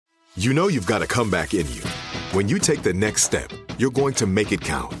You know you've got a comeback in you. When you take the next step, you're going to make it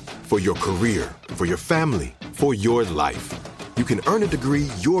count for your career, for your family, for your life. You can earn a degree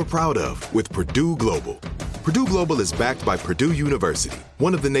you're proud of with Purdue Global. Purdue Global is backed by Purdue University,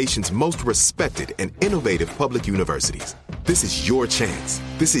 one of the nation's most respected and innovative public universities. This is your chance.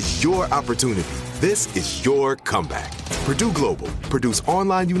 This is your opportunity. This is your comeback. Purdue Global, Purdue's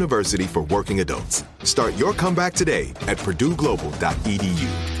online university for working adults. Start your comeback today at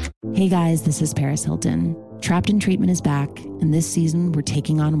purdueglobal.edu. Hey guys, this is Paris Hilton. Trapped in Treatment is back, and this season we're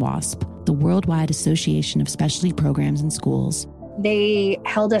taking on WASP, the Worldwide Association of Specialty Programs in Schools. They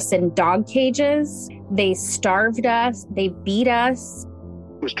held us in dog cages. They starved us. They beat us.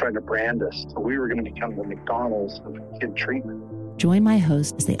 Was trying to brand us. So we were going to become the McDonald's of kid treatment. Join my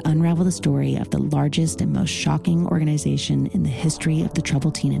hosts as they unravel the story of the largest and most shocking organization in the history of the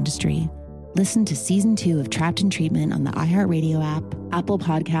troubled teen industry. Listen to Season 2 of Trapped in Treatment on the iHeartRadio app, Apple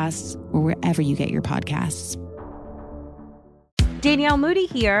Podcasts, or wherever you get your podcasts. Danielle Moody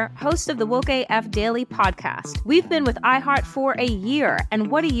here, host of the Woke AF Daily podcast. We've been with iHeart for a year, and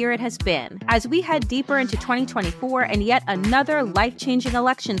what a year it has been. As we head deeper into 2024 and yet another life-changing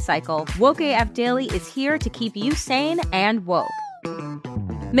election cycle, Woke AF Daily is here to keep you sane and woke.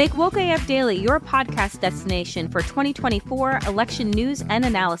 Make Woke AF Daily your podcast destination for 2024 election news and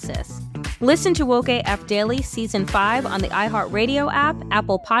analysis. Listen to Woke AF Daily Season 5 on the iHeartRadio app,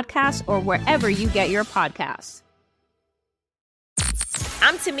 Apple Podcasts, or wherever you get your podcasts.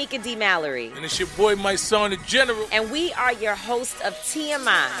 I'm Tamika D. Mallory. And it's your boy, my son, the General. And we are your hosts of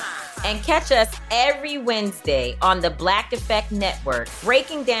TMI. And catch us every Wednesday on the Black Effect Network,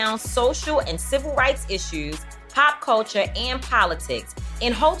 breaking down social and civil rights issues, pop culture, and politics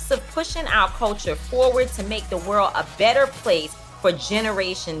in hopes of pushing our culture forward to make the world a better place for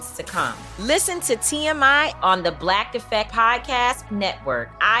generations to come. Listen to TMI on the Black Effect Podcast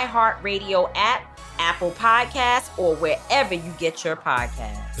Network, iHeartRadio app, Apple Podcasts, or wherever you get your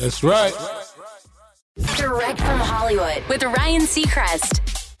podcasts. That's right. Direct from Hollywood with Ryan Seacrest.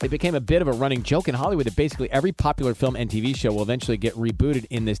 It became a bit of a running joke in Hollywood that basically every popular film and TV show will eventually get rebooted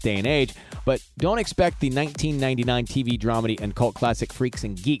in this day and age, but don't expect the 1999 TV dramedy and cult classic Freaks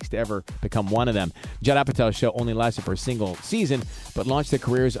and Geeks to ever become one of them. Judd Apatow's show only lasted for a single season, but launched the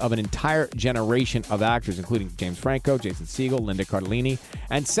careers of an entire generation of actors, including James Franco, Jason Segel, Linda Cardellini,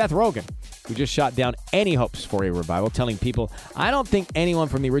 and Seth Rogen, who just shot down any hopes for a revival, telling people, "I don't think anyone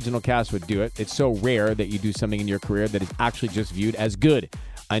from the original cast would do it. It's so rare that you do something in your career that is actually just viewed as good.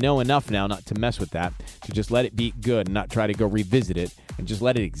 I know enough now not to mess with that, to just let it be good and not try to go revisit it and just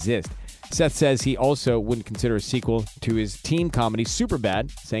let it exist." Seth says he also wouldn't consider a sequel to his teen comedy Superbad,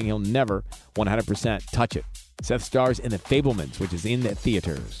 saying he'll never 100% touch it. Seth stars in The Fabelmans, which is in the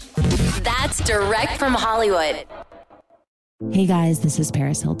theaters. That's Direct from Hollywood. Hey guys, this is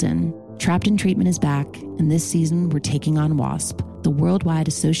Paris Hilton. Trapped in Treatment is back, and this season we're taking on WASP, the Worldwide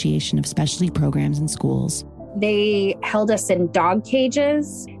Association of Specialty Programs in Schools. They held us in dog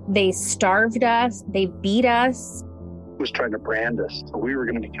cages. They starved us. They beat us. Was trying to brand us. So we were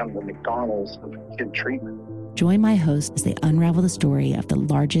going to become the McDonald's of kid treatment. Join my hosts as they unravel the story of the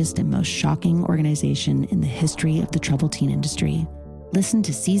largest and most shocking organization in the history of the troubled teen industry. Listen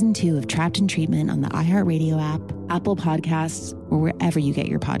to Season 2 of Trapped in Treatment on the iHeartRadio app, Apple Podcasts, or wherever you get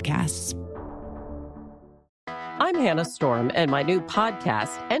your podcasts. I'm Hannah Storm, and my new podcast,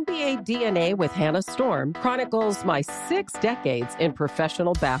 NBA DNA with Hannah Storm, chronicles my 6 decades in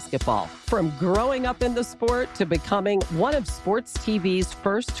professional basketball. From growing up in the sport to becoming one of sports TV's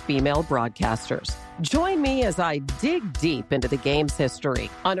first female broadcasters. Join me as I dig deep into the game's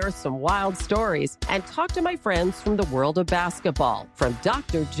history, unearth some wild stories, and talk to my friends from the world of basketball, from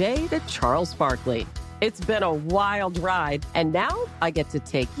Dr. J to Charles Barkley. It's been a wild ride, and now I get to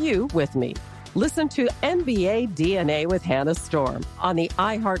take you with me. Listen to NBA DNA with Hannah Storm on the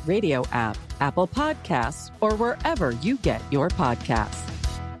iHeartRadio app, Apple Podcasts, or wherever you get your podcasts.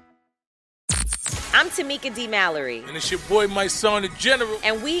 I'm Tamika D. Mallory. And it's your boy, my son, the General.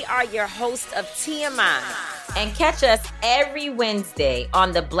 And we are your hosts of TMI. And catch us every Wednesday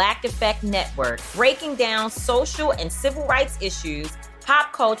on the Black Effect Network, breaking down social and civil rights issues,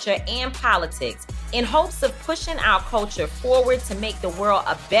 pop culture, and politics in hopes of pushing our culture forward to make the world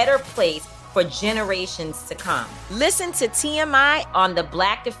a better place for generations to come. Listen to TMI on the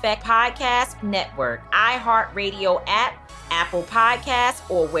Black Effect Podcast Network, iHeartRadio app, Apple Podcasts,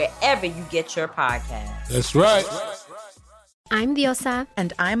 or wherever you get your podcasts. That's right. I'm Diosa.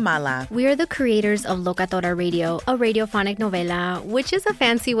 And I'm Mala. We are the creators of Locatora Radio, a radiophonic novela, which is a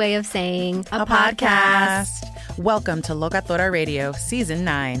fancy way of saying a podcast. Welcome to Locatora Radio, Season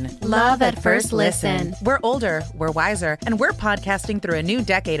 9. Love at first listen. We're older, we're wiser, and we're podcasting through a new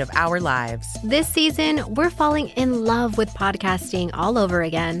decade of our lives. This season, we're falling in love with podcasting all over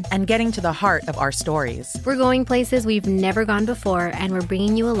again. And getting to the heart of our stories. We're going places we've never gone before, and we're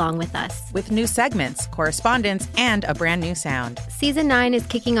bringing you along with us. With new segments, correspondence, and a brand new sound. Season 9 is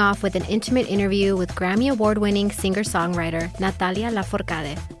kicking off with an intimate interview with Grammy Award-winning singer-songwriter Natalia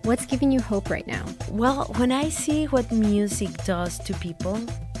Lafourcade. What's giving you hope right now? Well, when I see what music does to people,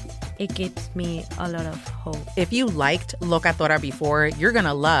 it gives me a lot of hope. If you liked Locatora before, you're going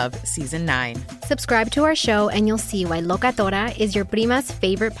to love Season 9. Subscribe to our show and you'll see why Locatora is your prima's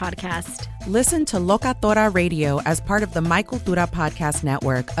favorite podcast. Listen to Locatora Radio as part of the My Cultura Podcast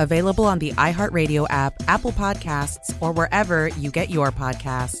Network, available on the iHeartRadio app, Apple Podcasts, or wherever you get your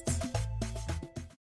podcasts.